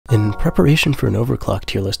In preparation for an overclock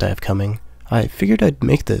tier list I have coming, I figured I'd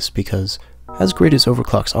make this because, as great as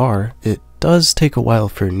overclocks are, it does take a while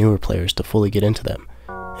for newer players to fully get into them,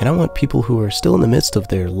 and I want people who are still in the midst of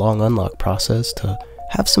their long unlock process to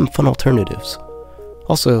have some fun alternatives.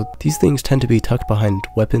 Also, these things tend to be tucked behind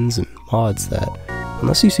weapons and mods that,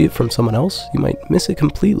 unless you see it from someone else, you might miss it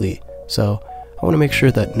completely, so I want to make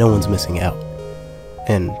sure that no one's missing out.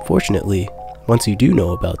 And fortunately, once you do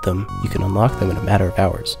know about them, you can unlock them in a matter of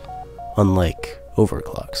hours, unlike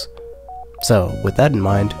overclocks. So, with that in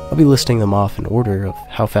mind, I'll be listing them off in order of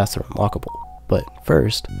how fast they're unlockable. But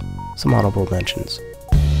first, some honorable mentions.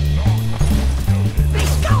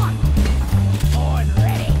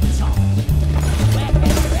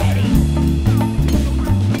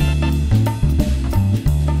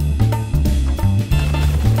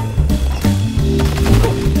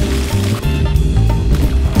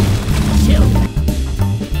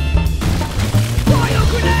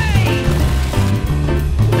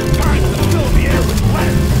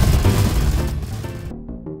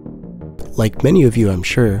 Like many of you I'm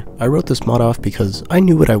sure, I wrote this mod off because I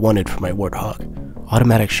knew what I wanted for my Warthog.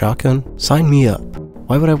 Automatic shotgun? Sign me up.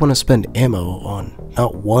 Why would I want to spend ammo on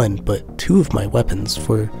not one, but two of my weapons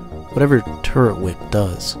for whatever turret whip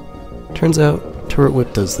does? Turns out, turret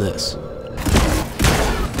whip does this.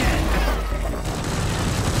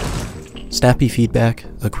 Snappy feedback,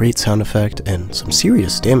 a great sound effect, and some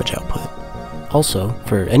serious damage output. Also,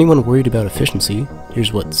 for anyone worried about efficiency,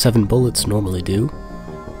 here's what 7 bullets normally do,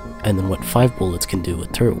 and then what 5 bullets can do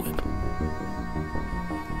with turret whip.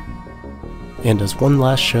 And as one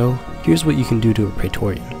last show, here's what you can do to a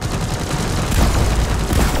Praetorian.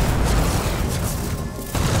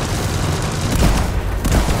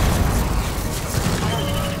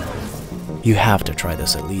 You have to try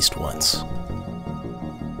this at least once.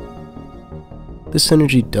 This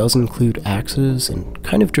synergy does include axes and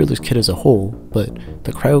kind of driller's kit as a whole, but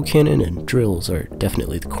the cryo cannon and drills are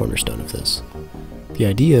definitely the cornerstone of this. The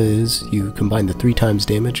idea is you combine the 3 times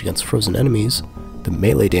damage against frozen enemies, the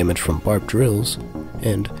melee damage from barbed drills,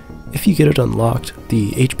 and if you get it unlocked,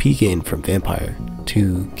 the HP gain from Vampire,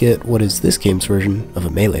 to get what is this game's version of a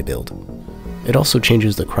melee build. It also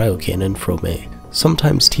changes the cryo cannon from a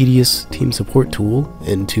sometimes tedious team support tool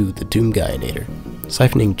into the Doom Guyinator,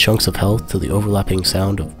 siphoning chunks of health to the overlapping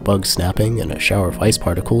sound of bugs snapping and a shower of ice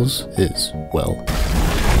particles is, well.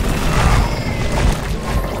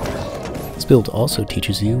 This build also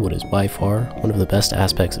teaches you what is by far one of the best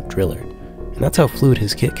aspects of Driller, and that's how fluid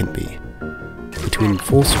his kit can be. Between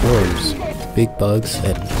full swarms, big bugs,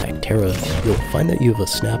 and Bacteria, you'll find that you have a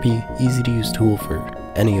snappy, easy to use tool for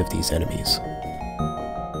any of these enemies.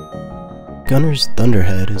 Gunner's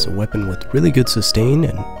Thunderhead is a weapon with really good sustain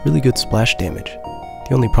and really good splash damage.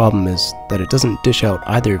 The only problem is that it doesn't dish out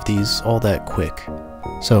either of these all that quick.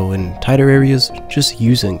 So in tighter areas, just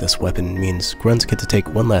using this weapon means grunts get to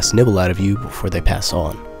take one last nibble out of you before they pass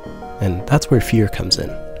on. And that's where Fear comes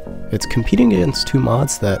in. It's competing against 2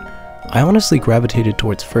 mods that I honestly gravitated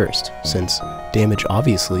towards first, since damage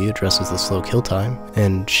obviously addresses the slow kill time,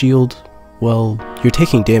 and shield, well, you're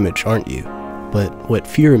taking damage, aren't you? But what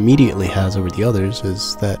Fear immediately has over the others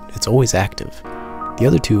is that it's always active. The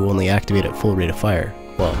other 2 only activate at full rate of fire,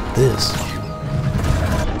 while this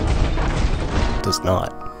does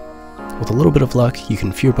not. With a little bit of luck, you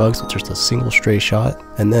can fear bugs with just a single stray shot,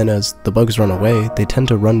 and then as the bugs run away, they tend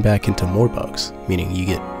to run back into more bugs, meaning you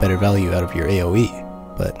get better value out of your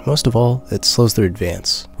AoE. But most of all, it slows their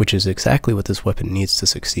advance, which is exactly what this weapon needs to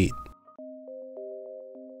succeed.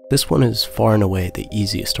 This one is far and away the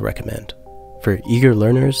easiest to recommend. For eager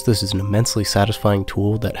learners, this is an immensely satisfying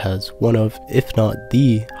tool that has one of, if not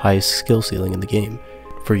the, highest skill ceiling in the game.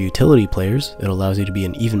 For utility players, it allows you to be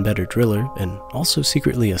an even better driller, and also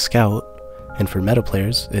secretly a scout, and for meta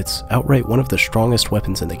players, it's outright one of the strongest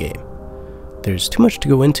weapons in the game. There's too much to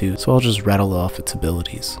go into, so I'll just rattle off its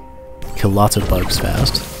abilities. Kill lots of bugs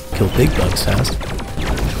fast, kill big bugs fast,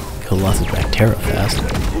 kill lots of Bacteria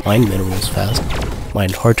fast, mine minerals fast,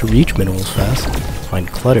 mine hard to reach minerals fast, mine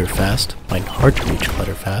clutter fast, mine hard to reach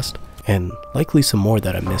clutter fast, and likely some more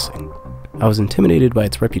that I'm missing. I was intimidated by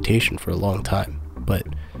its reputation for a long time, but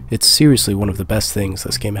it's seriously one of the best things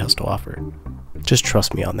this game has to offer. Just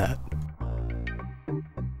trust me on that.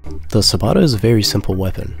 The Subata is a very simple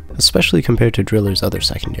weapon, especially compared to Driller's other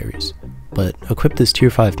secondaries, but equip this tier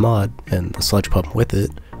 5 mod, and the sludge pump with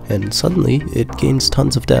it, and suddenly it gains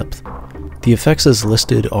tons of depth. The effects as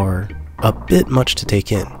listed are a bit much to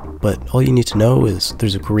take in, but all you need to know is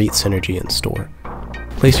there's a great synergy in store.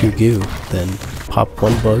 Place your goo, then pop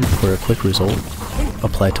one bug for a quick result,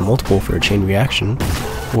 apply to multiple for a chain reaction,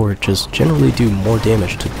 or just generally do more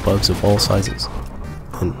damage to bugs of all sizes.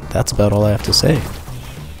 and that's about all I have to say.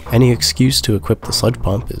 Any excuse to equip the sludge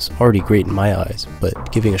pump is already great in my eyes,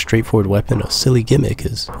 but giving a straightforward weapon a silly gimmick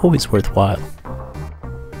is always worthwhile.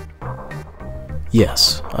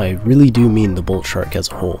 Yes, I really do mean the Boltshark as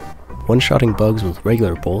a whole. One-shotting bugs with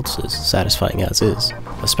regular bolts is satisfying as is,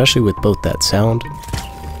 especially with both that sound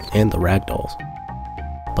and the ragdolls.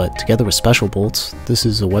 But together with special bolts, this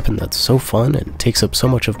is a weapon that's so fun and takes up so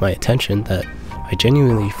much of my attention that I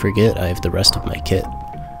genuinely forget I have the rest of my kit.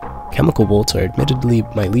 Chemical bolts are admittedly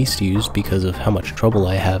my least used because of how much trouble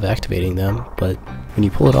I have activating them, but when you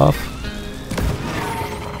pull it off,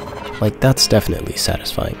 like, that's definitely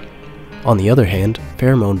satisfying. On the other hand,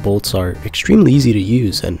 pheromone bolts are extremely easy to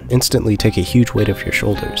use and instantly take a huge weight off your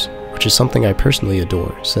shoulders, which is something I personally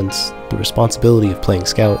adore since the responsibility of playing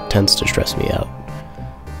scout tends to stress me out.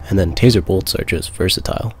 And then taser bolts are just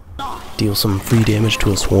versatile. Deal some free damage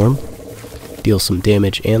to a swarm, deal some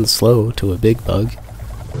damage and slow to a big bug,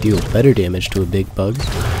 deal better damage to a big bug.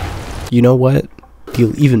 You know what?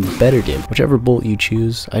 Deal even better damage. Whichever bolt you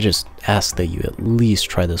choose, I just ask that you at least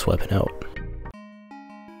try this weapon out.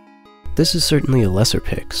 This is certainly a lesser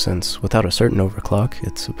pick, since without a certain overclock,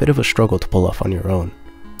 it's a bit of a struggle to pull off on your own.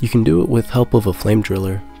 You can do it with help of a flame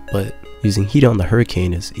driller, but using heat on the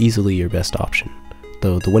Hurricane is easily your best option,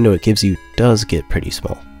 though the window it gives you does get pretty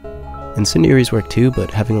small. Incendiaries work too,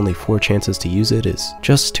 but having only 4 chances to use it is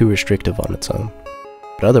just too restrictive on its own.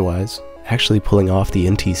 But otherwise, actually pulling off the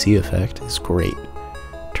NCTC effect is great.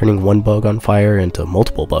 Turning one bug on fire into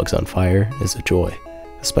multiple bugs on fire is a joy,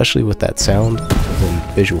 especially with that sound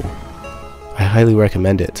and visual. I highly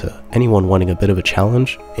recommend it to anyone wanting a bit of a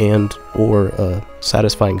challenge or a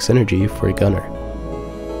satisfying synergy for a gunner.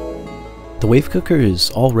 The Wavecooker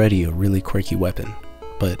is already a really quirky weapon,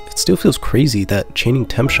 but it still feels crazy that chaining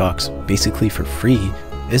temp shocks basically for free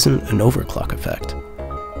isn't an overclock effect.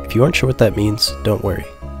 If you aren't sure what that means, don't worry.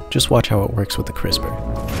 Just watch how it works with the crisper.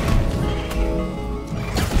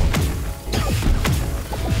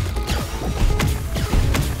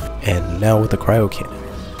 And now with the cryo cannon.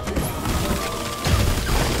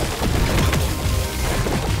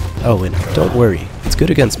 Oh, and don't worry, it's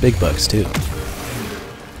good against big bugs too.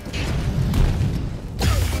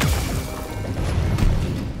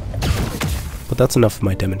 But that's enough of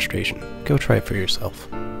my demonstration. Go try it for yourself.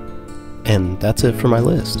 And that's it for my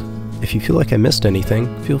list. If you feel like I missed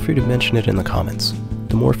anything, feel free to mention it in the comments.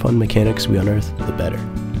 The more fun mechanics we unearth, the better.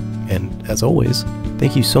 And as always,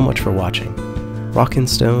 thank you so much for watching. Rock and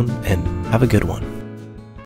stone, and have a good one.